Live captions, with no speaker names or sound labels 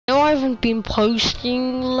haven't been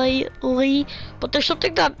posting lately, but there's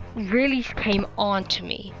something that really came on to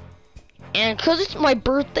me. And because it's my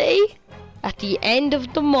birthday at the end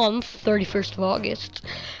of the month, 31st of August,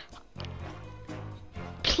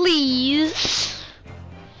 please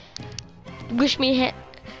wish me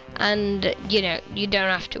and you know, you don't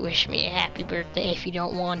have to wish me a happy birthday if you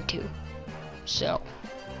don't want to. So,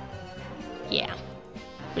 yeah.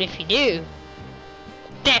 But if you do,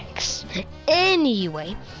 thanks.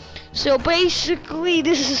 Anyway, so basically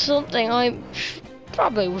this is something I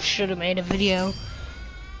probably should have made a video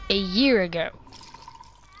a year ago.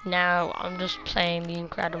 Now I'm just playing The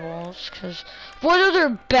Incredibles because what other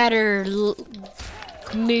better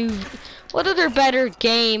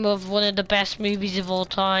game of one of the best movies of all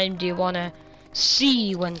time do you want to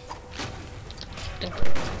see when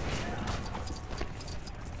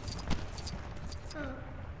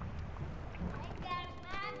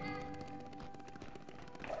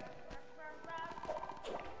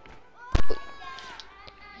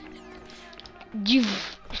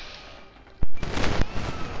you've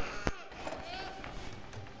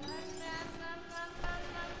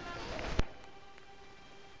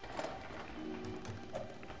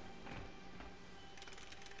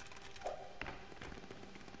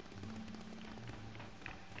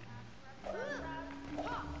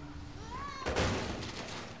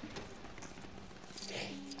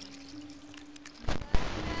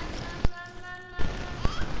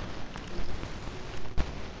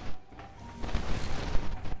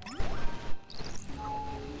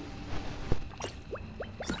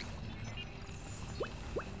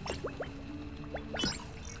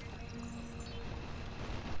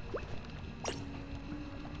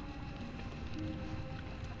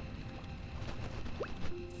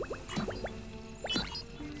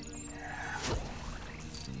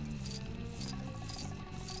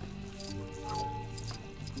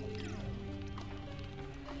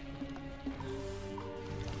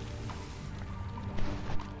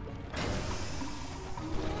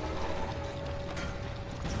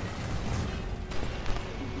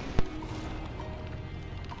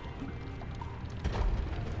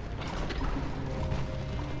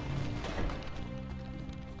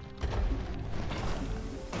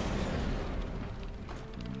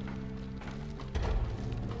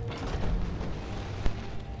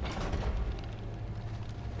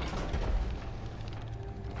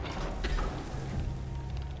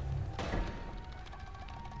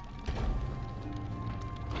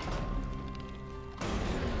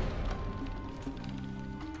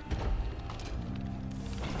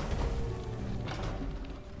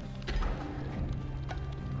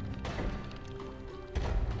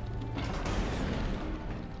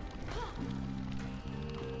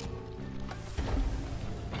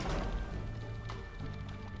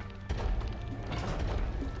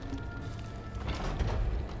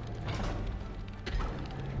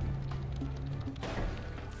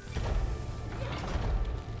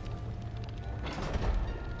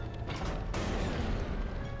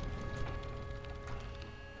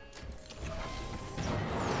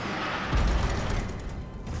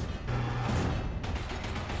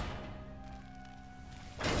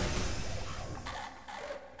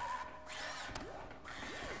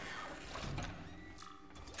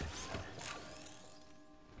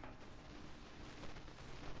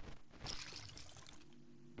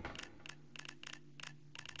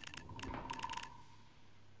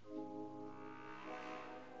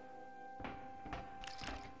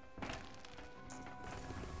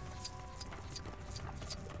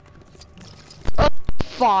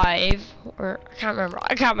five, or I can't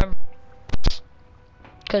remember,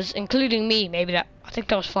 because including me, maybe that, I think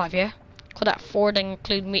that was 5, yeah? Could that 4 then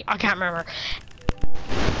include me? I can't remember.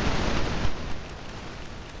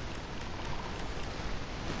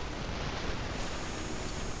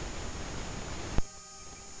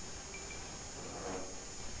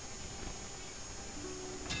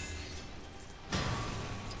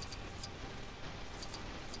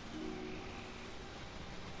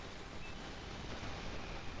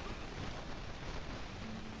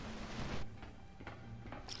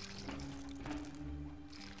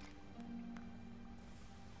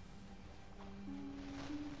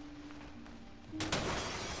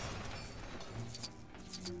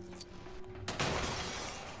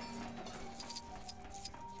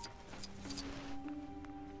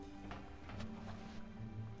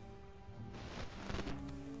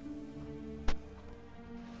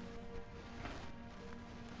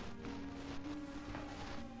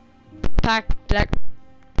 Black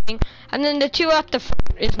thing, and then the 2 at the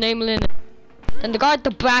front is Namelin, and the guy at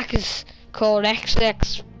the back is called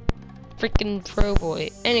XX freaking Pro Boy.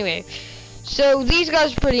 Anyway, So these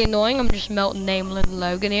guys are pretty annoying. I'm just melting Namelin and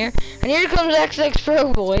Logan here. And here comes XX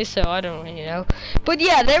Pro Boy, so I don't really know. But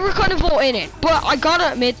yeah, they were kind of all in it. But I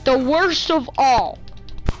gotta admit, the worst of all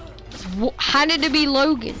had to be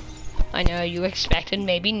Logan. I know you expected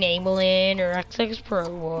maybe Namelin or XX Pro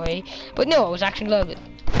Boy, but no, it was actually Logan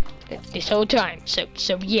this whole time. So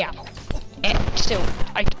yeah. So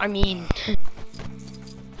I mean,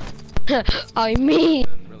 I mean.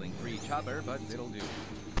 Drilling for each other, but it'll do.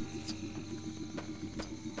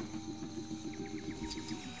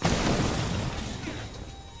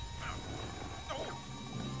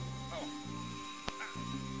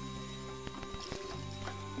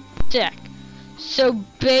 Deck. So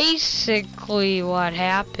basically what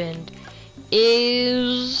happened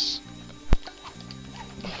is,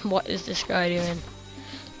 what is this guy doing?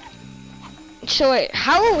 So wait,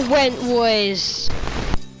 how it went was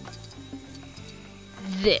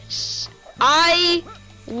this. Me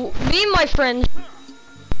and my friends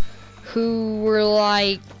who were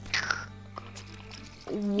like,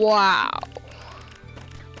 wow,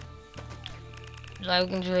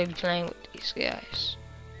 Logan's really playing with these guys.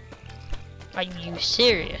 Are you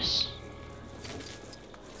serious?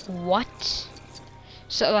 What?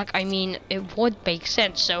 So like, I mean, it would make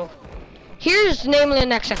sense. So here's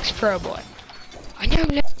Namelin XX Pro Boy. I know.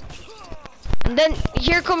 And then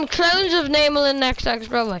here come clones of Namelin XX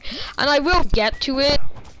Pro Boy, and I will get to it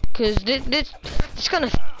because this kind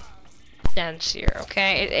of sense here.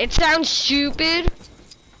 Okay, it sounds stupid.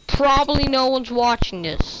 Probably no one's watching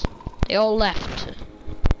this. They all left.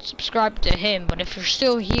 Subscribe to him, but if you're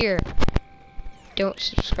still here, don't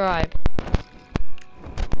subscribe.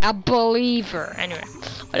 A believer. Anyway,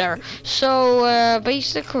 whatever. So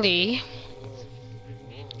basically,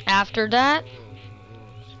 after that,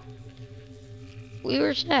 we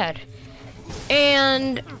were sad.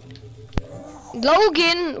 And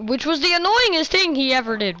Logan, which was the annoyingest thing he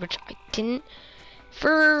ever did, which I didn't,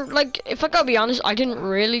 for like, if I gotta be honest, I didn't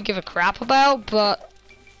really give a crap about, but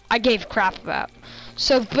I gave crap about.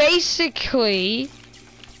 So basically,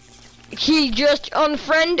 he just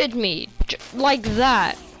unfriended me, like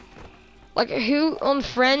that. Like, who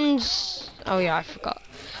unfriends? Oh yeah, I forgot.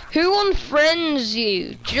 Who unfriends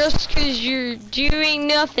you just because you're doing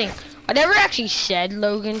nothing? I never actually said,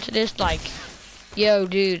 Logan, to this, like, yo,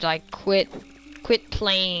 dude, like, quit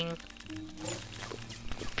playing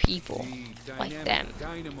people like them.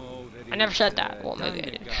 I never said that. Well, maybe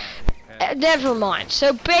I did. Never mind.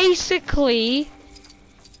 So basically,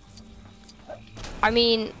 I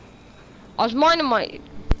mean, I was minding my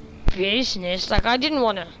business. Like, I didn't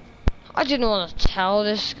want to tell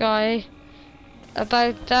this guy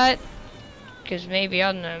about that, because maybe,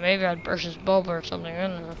 I don't know, maybe I'd burst his bubble or something, I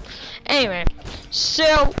don't know. Anyway,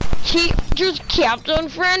 so he just kept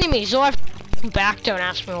unfriending me, so I back, don't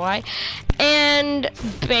ask me why. And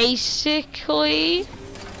basically,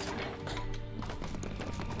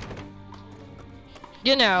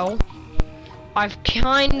 you know, I've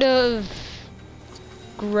kind of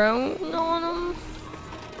grown on him.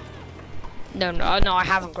 No, I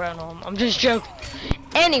haven't grown on him. I'm just joking.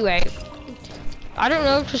 Anyway, I don't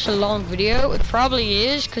know if it's a long video. It probably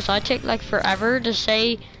is, because I take like forever to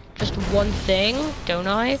say just one thing, don't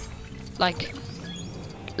I? Like,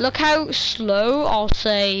 look how slow I'll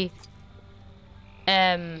say,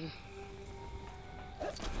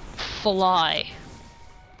 fly.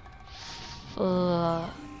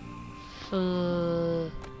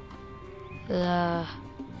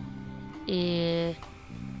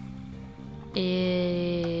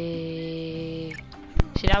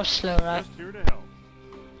 See, that was slow, right?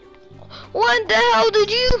 When the hell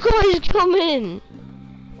did you guys come in?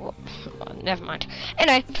 Well, never mind.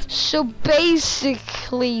 Anyway, so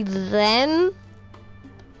basically then,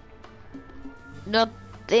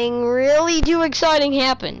 nothing really too exciting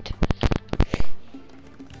happened.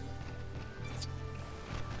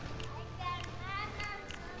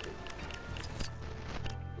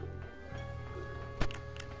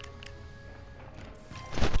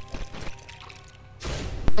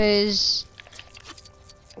 Is,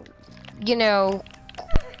 you know,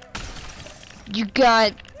 you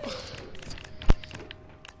got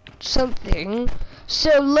something.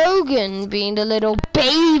 So Logan, being the little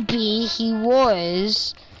baby he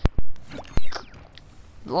was,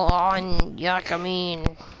 well, yuck, I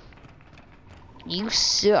mean, you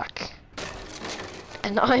suck.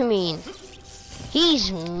 And I mean,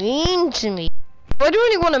 he's mean to me. I don't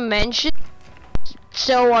really want to mention,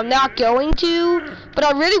 so I'm not going to, but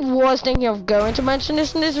I really was thinking of going to mention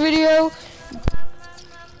this in this video.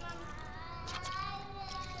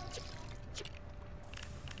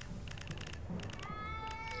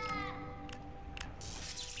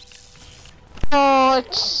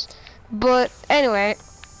 But anyway,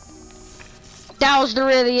 that was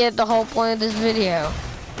the whole point of this video.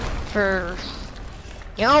 For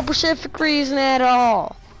no specific reason at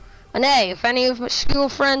all. And hey, if any of my school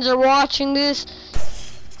friends are watching this,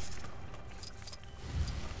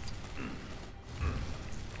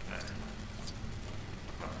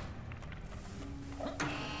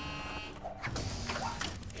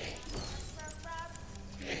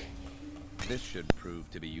 This should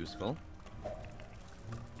prove to be useful.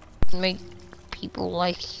 make people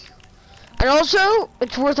like you. And also,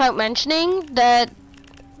 it's worth out mentioning that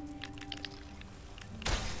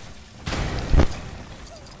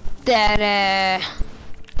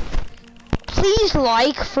please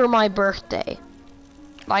like for my birthday.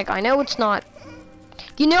 Like, I know it's not.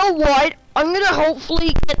 You know what? I'm gonna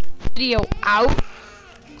hopefully get the video out.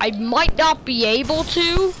 I might not be able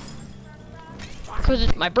to because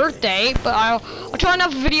it's my birthday, but I'll try and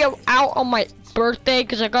have a video out on my birthday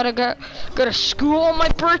because I gotta go to school on my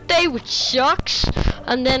birthday, which sucks.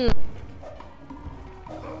 And then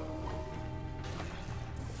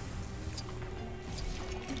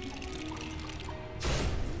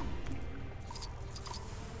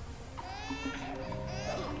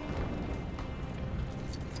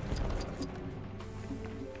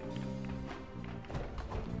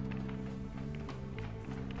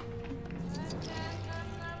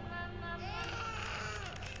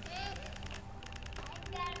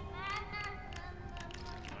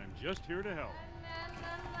Just here to help.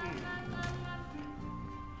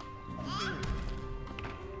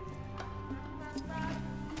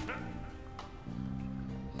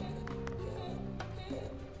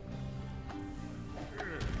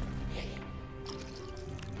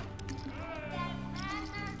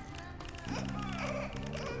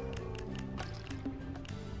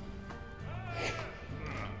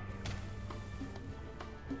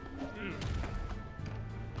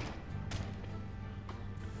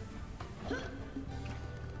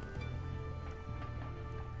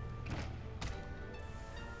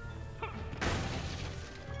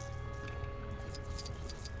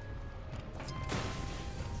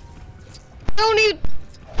 don't even